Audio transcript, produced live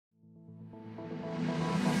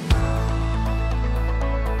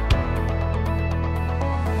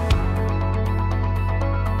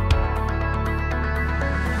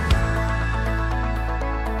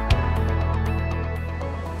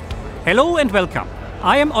Hello and welcome.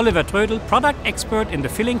 I am Oliver Trödel, product expert in the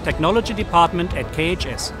filling technology department at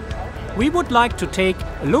KHS. We would like to take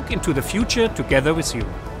a look into the future together with you.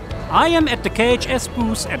 I am at the KHS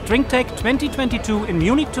booth at DrinkTech 2022 in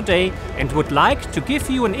Munich today and would like to give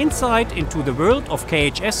you an insight into the world of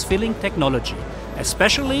KHS filling technology,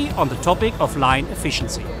 especially on the topic of line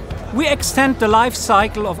efficiency. We extend the life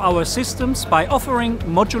cycle of our systems by offering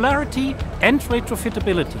modularity and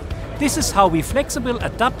retrofitability. This is how we flexibly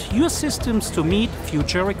adapt your systems to meet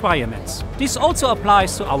future requirements. This also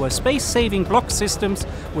applies to our space-saving block systems.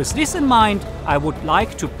 With this in mind, I would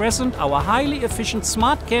like to present our highly efficient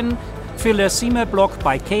SmartCan filler seamer block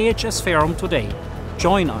by KHS Ferrum today.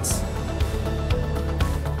 Join us.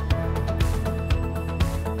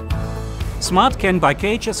 SmartCan by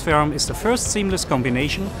KHS Ferrum is the first seamless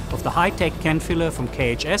combination of the high-tech can filler from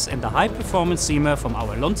KHS and the high-performance seamer from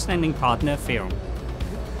our longstanding partner Ferrum.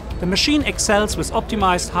 The machine excels with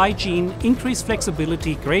optimized hygiene, increased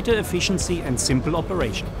flexibility, greater efficiency and simple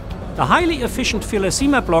operation. The highly efficient filler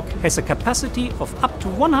seamer block has a capacity of up to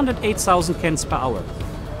 108,000 cans per hour.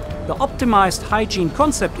 The optimized hygiene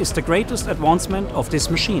concept is the greatest advancement of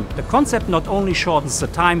this machine. The concept not only shortens the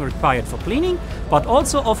time required for cleaning, but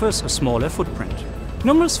also offers a smaller footprint.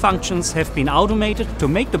 Numerous functions have been automated to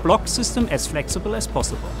make the block system as flexible as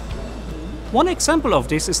possible. One example of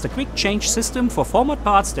this is the quick change system for format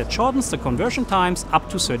parts that shortens the conversion times up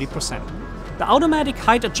to 30%. The automatic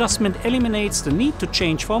height adjustment eliminates the need to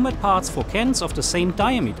change format parts for cans of the same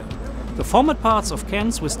diameter. The format parts of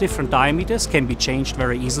cans with different diameters can be changed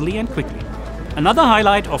very easily and quickly. Another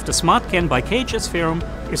highlight of the SmartCan by KHS Ferrum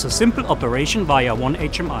is a simple operation via one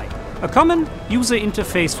HMI. A common user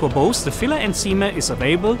interface for both the filler and seamer is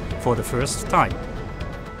available for the first time.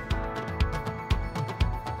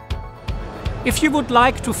 If you would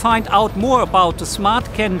like to find out more about the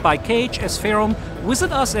SmartCan by KHS Ferrum,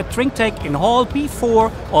 visit us at DrinkTech in Hall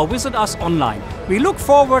B4 or visit us online. We look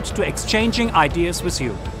forward to exchanging ideas with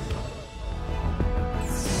you.